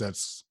things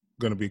that's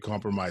going to be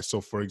compromised.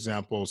 So for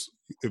example,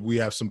 if we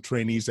have some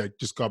trainees that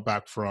just got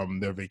back from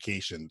their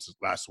vacations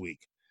last week,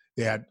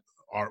 they had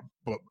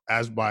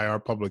as by our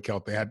public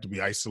health, they had to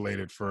be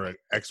isolated for an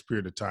X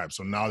period of time.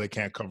 So now they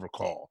can't cover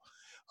call.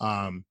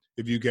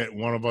 If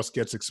one of us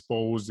gets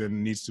exposed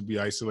and needs to be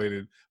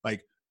isolated,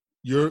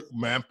 your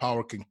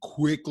manpower can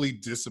quickly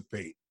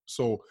dissipate.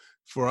 So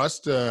for us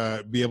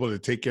to be able to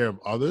take care of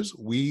others,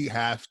 we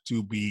have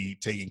to be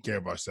taking care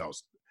of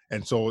ourselves.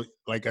 And so,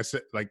 like I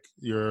said, like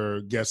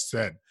your guest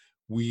said,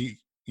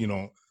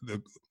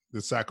 the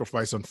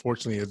sacrifice,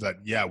 unfortunately, is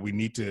that, we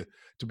need to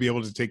be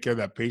able to take care of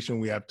that patient.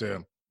 We have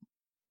to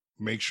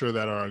make sure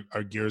that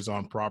our gear is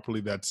on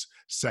properly. That's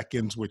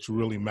seconds, which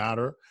really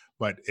matter,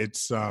 but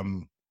it's a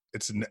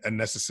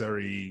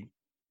necessary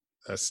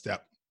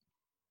step.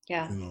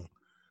 Yeah.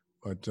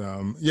 But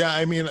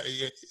I mean,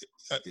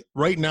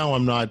 right now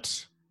I'm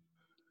not.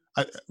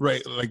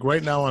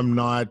 Right now I'm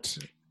not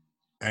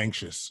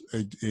anxious.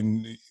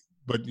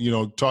 But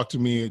talk to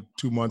me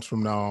 2 months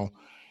from now.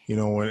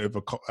 If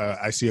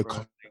I see a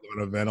colleague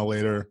on a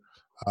ventilator,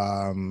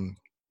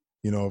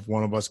 if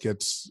one of us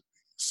gets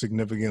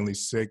significantly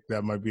sick,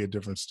 that might be a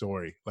different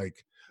story.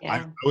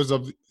 I was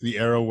of the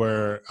era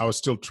where I was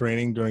still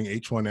training during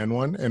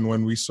H1N1, and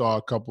when we saw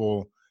a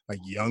couple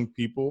young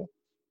people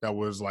that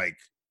was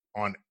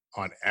on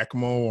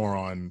ECMO or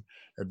on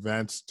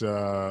advanced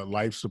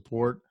life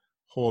support,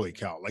 holy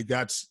cow!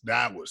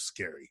 That was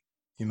scary.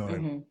 You know what I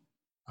mean?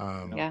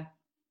 Yeah.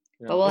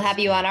 But we'll have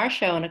you on our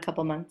show in a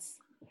couple months.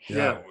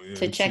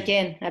 To check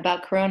in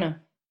about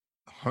Corona.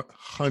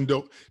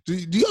 Hundo. Do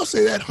y'all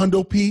say that,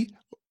 Hundo P?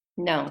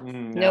 No,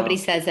 nobody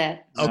says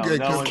that. Okay,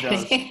 no one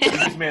does. You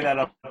just made that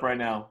up right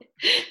now.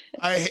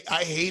 I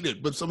hate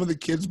it, but some of the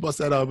kids bust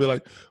that out. I'll be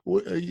like,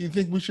 you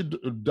think we should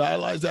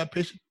dialyze that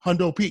patient?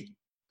 Hundo P.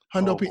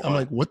 Hundo P. I'm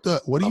like, what do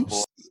you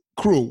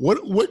crew? What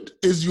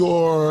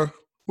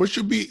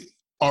should be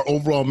our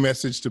overall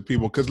message to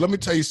people? Because let me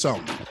tell you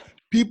something.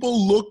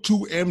 People look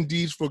to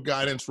MDs for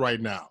guidance right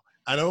now.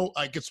 I know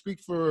I could speak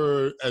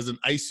as an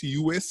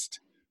ICUist.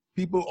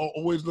 People are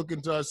always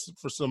looking to us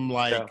for some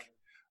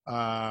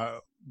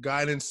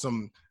guidance,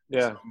 some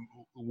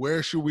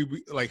where should we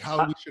be,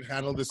 how we should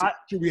handle this.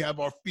 Should we have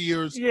our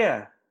fears?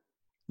 Yeah.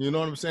 You know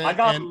what I'm saying? I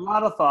got a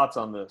lot of thoughts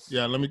on this.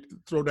 Yeah, let me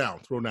throw down.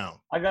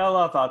 I got a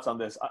lot of thoughts on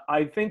this.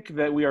 I think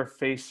that we are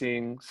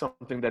facing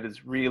something that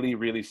is really,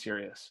 really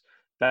serious.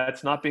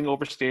 That's not being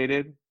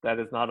overstated. That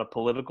is not a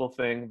political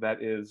thing.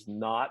 That is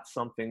not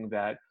something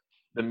that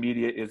the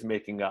media is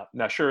making up.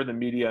 Now, sure, the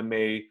media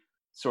may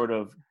sort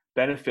of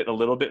benefit a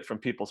little bit from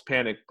people's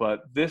panic, but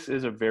this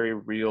is a very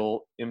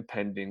real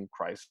impending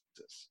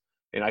crisis.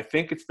 And I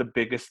think it's the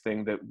biggest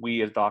thing that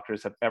we as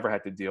doctors have ever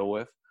had to deal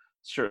with,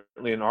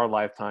 certainly in our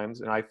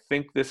lifetimes. And I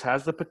think this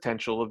has the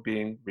potential of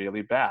being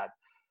really bad.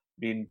 I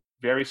mean,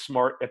 very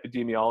smart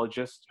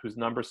epidemiologists whose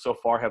numbers so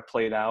far have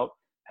played out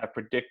have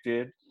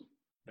predicted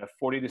that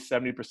 40 to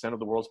 70% of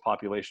the world's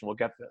population will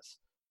get this.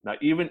 Now,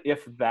 even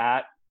if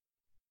that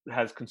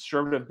has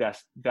conservative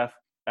death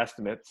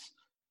estimates,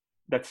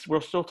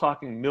 we're still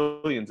talking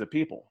millions of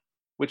people,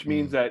 which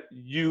means that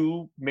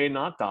you may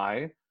not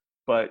die,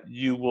 but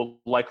you will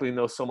likely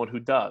know someone who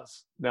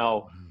does.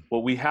 Now,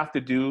 what we have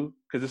to do,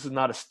 because this is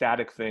not a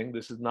static thing,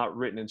 this is not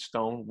written in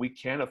stone, we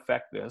can't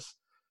affect this.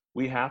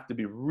 We have to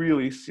be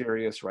really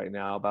serious right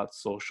now about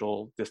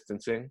social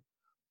distancing,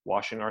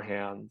 washing our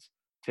hands,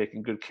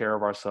 taking good care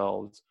of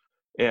ourselves,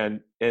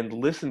 and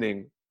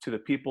listening to the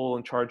people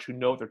in charge who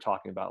know what they're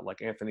talking about,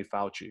 like Anthony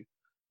Fauci,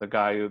 the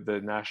guy of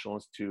the National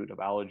Institute of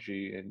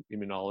Allergy and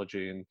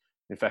Immunology and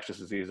Infectious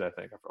Disease, I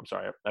think. I'm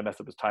sorry, I messed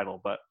up his title,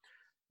 but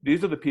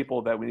these are the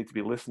people that we need to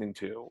be listening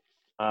to.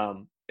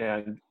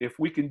 And if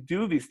we can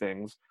do these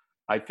things,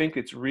 I think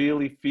it's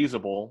really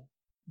feasible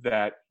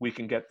that we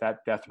can get that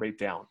death rate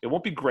down. It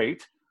won't be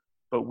great,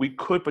 but we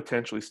could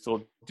potentially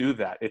still do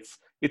that.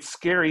 It's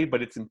scary,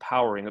 but it's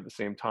empowering at the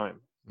same time.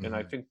 And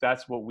I think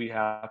that's what we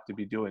have to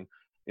be doing,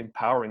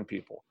 empowering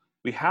people.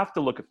 We have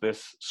to look at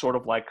this sort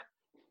of like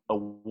a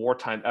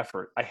wartime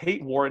effort. I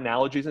hate war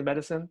analogies in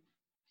medicine,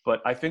 but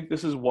I think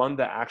this is one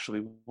that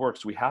actually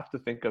works. We have to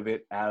think of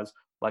it as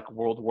like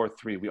World War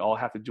III. We all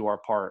have to do our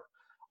part.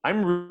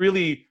 I'm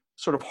really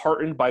sort of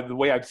heartened by the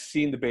way I've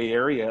seen the Bay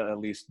Area at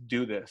least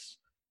do this.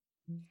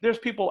 There's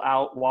people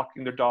out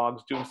walking their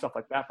dogs, doing stuff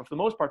like that, but for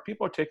the most part,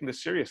 people are taking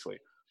this seriously.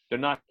 They're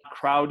not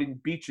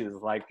crowding beaches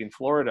like in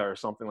Florida or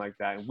something like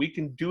that. And we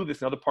can do this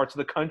in other parts of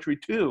the country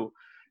too.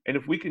 And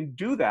if we can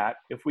do that,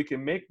 if we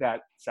can make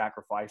that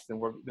sacrifice, then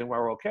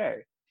we're okay.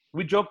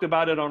 We joked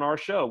about it on our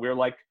show. We were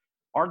like,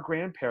 our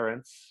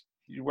grandparents,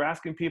 we were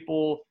asking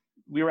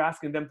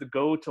them to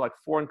go to like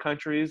foreign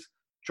countries,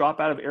 drop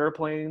out of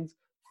airplanes,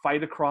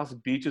 fight across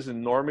beaches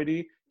in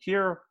Normandy.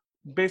 Here,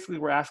 basically,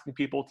 we're asking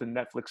people to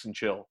Netflix and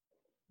chill.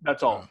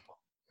 That's all.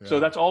 Yeah. So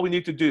that's all we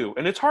need to do.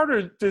 And it's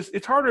harder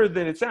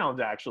than it sounds,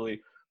 actually.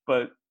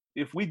 But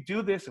if we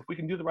do this, if we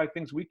can do the right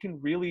things, we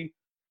can really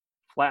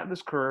flatten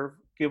this curve,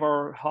 give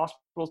our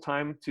hospitals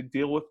time to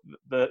deal with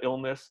the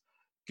illness,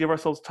 give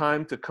ourselves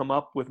time to come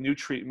up with new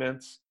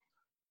treatments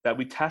that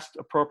we test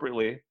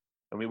appropriately.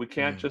 I mean, we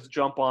can't just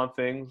jump on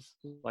things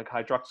like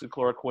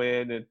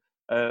hydroxychloroquine and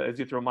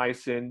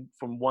azithromycin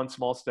from one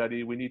small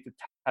study. We need to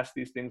test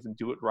these things and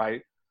do it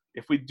right.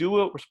 If we do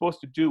what we're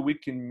supposed to do, we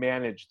can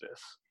manage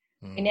this.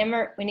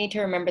 We need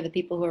to remember the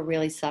people who are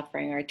really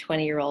suffering are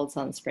 20-year-olds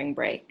on spring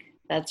break.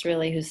 That's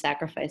really who's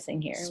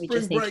sacrificing here. We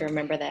just need to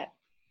remember that.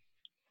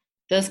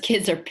 Those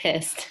kids are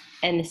pissed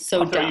and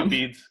so dumb.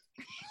 Beads.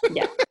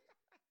 Yeah.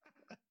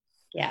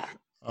 Yeah.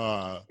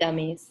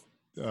 Dummies.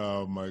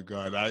 Oh my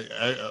God.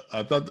 I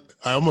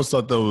almost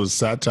thought that was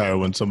satire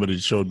when somebody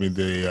showed me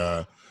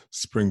the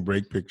spring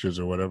break pictures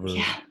or whatever.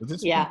 Yeah. Is it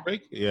spring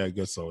break? Yeah, I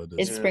guess so. It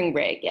is. It's spring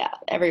break. Yeah.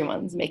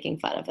 Everyone's making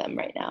fun of them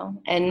right now.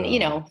 And,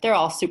 they're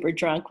all super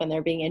drunk when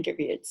they're being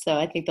interviewed. So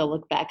I think they'll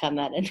look back on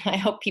that. And I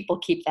hope people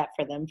keep that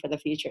for them for the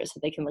future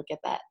so they can look at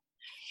that.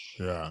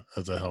 Yeah.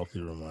 As a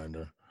healthy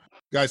reminder.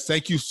 Guys,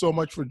 thank you so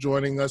much for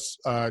joining us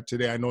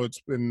today. I know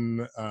it's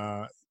been,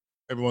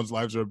 everyone's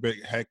lives are a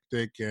bit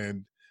hectic,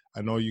 and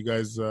I know you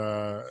guys,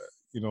 want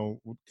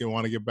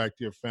to get back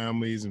to your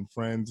families and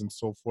friends and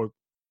so forth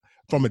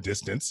from a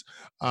distance.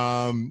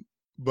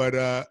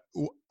 But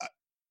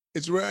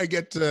it's rare I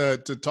get to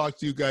talk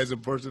to you guys in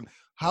person.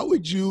 How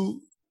would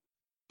you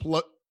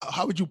plug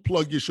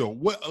your show?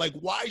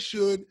 Why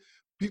should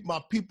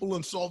my people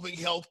in Solving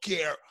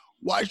Healthcare,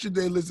 why should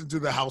they listen to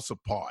the House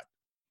of Pod?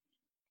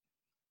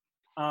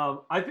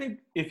 I think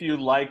if you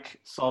like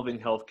Solving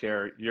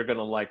Healthcare, you're going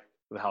to like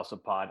the House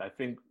of Pod. I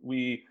think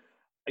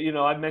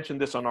I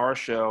mentioned this on our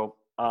show.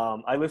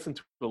 I listen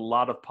to a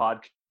lot of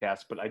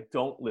podcasts, but I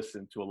don't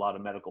listen to a lot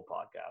of medical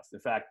podcasts. In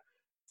fact,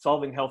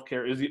 Solving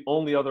Healthcare is the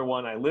only other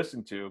one I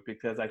listen to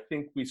because I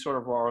think we sort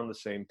of are on the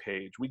same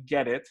page. We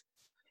get it,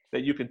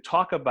 that you can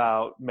talk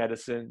about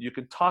medicine, you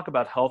can talk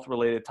about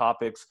health-related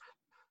topics,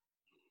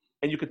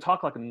 and you can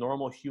talk like a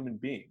normal human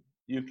being.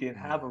 You can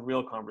have a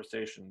real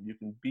conversation. You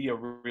can be a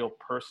real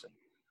person.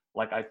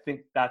 Like, I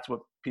think that's what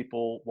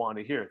people want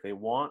to hear. They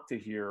want to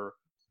hear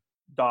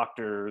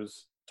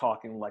doctors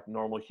talking like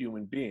normal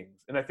human beings.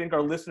 And I think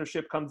our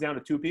listenership comes down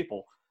to two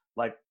people,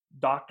 like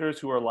doctors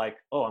who are like,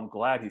 oh, I'm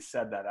glad he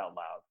said that out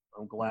loud.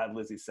 I'm glad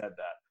Lizzie said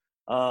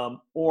that.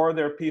 Or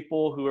there are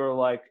people who are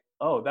like,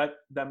 oh,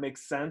 that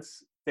makes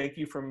sense. Thank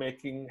you for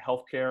making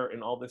healthcare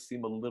and all this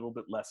seem a little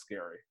bit less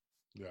scary.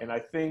 Yeah. And I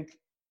think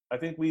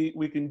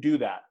we can do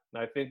that.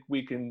 And I think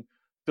we can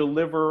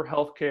deliver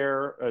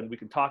healthcare and we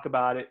can talk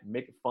about it,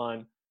 make it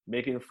fun,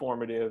 make it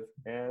informative,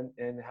 and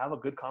have a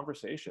good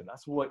conversation.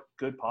 That's what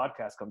good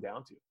podcasts come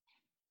down to.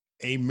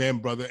 Amen,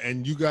 brother.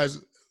 And you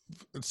guys,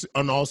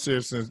 on all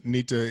seriousness,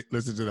 need to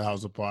listen to the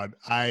House of Pod.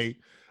 I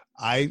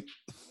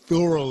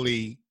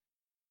thoroughly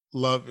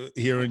love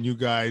hearing you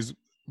guys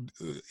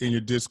in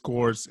your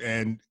discourse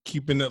and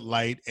keeping it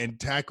light and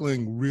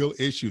tackling real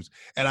issues.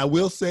 And I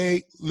will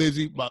say,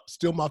 Lizzie,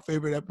 still my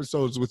favorite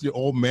episodes with your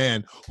old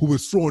man who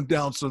was throwing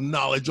down some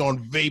knowledge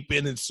on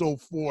vaping and so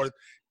forth,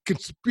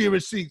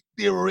 conspiracy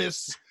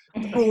theorists,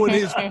 throwing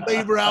his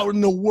flavor out in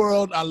the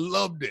world. I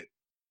loved it.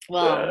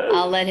 Well,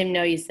 I'll let him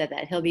know you said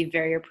that. He'll be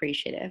very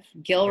appreciative.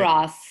 Gil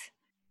Ross,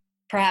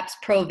 perhaps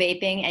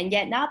pro-vaping, and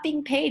yet not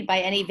being paid by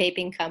any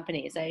vaping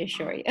companies, I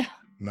assure you.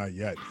 Not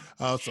yet.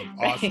 Awesome.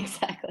 Right,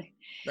 exactly.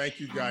 Thank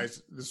you,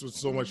 guys. This was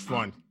so much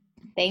fun.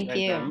 Thank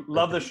you.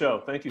 Love the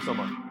show. Thank you so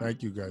much.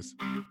 Thank you, guys.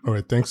 All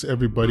right. Thanks,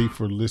 everybody,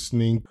 for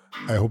listening.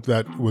 I hope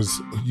that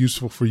was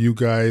useful for you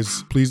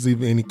guys. Please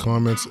leave any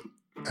comments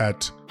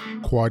at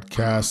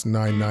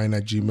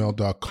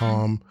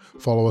quadcast99@gmail.com.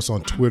 Follow us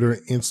on Twitter,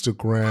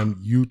 Instagram,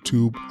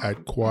 YouTube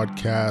at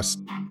Quadcast.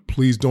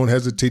 Please don't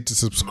hesitate to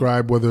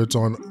subscribe, whether it's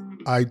on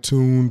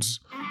iTunes,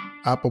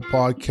 Apple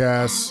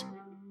Podcasts,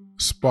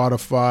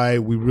 Spotify.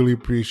 We really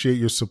appreciate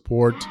your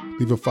support.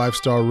 Leave a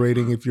 5-star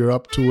rating if you're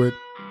up to it.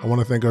 I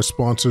want to thank our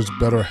sponsors,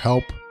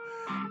 BetterHelp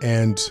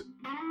and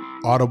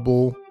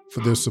Audible,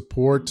 for their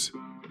support.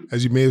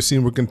 As you may have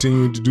seen, we're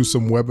continuing to do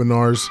some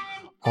webinars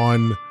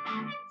on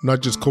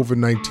not just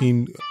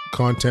COVID-19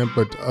 content,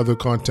 but other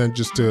content,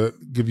 just to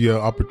give you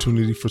an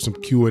opportunity for some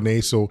Q&A.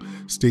 So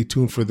stay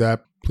tuned for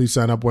that. Please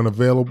sign up when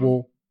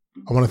available.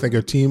 I want to thank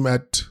our team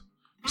at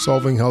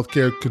Solving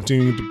Healthcare,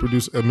 continuing to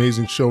produce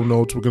amazing show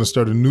notes. We're going to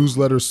start a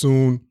newsletter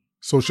soon.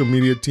 Social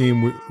media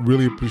team, we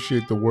really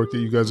appreciate the work that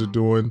you guys are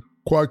doing.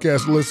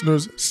 Quadcast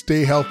listeners,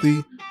 stay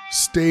healthy,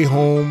 stay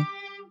home,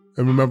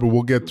 and remember,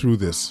 we'll get through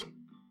this.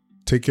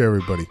 Take care,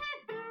 everybody.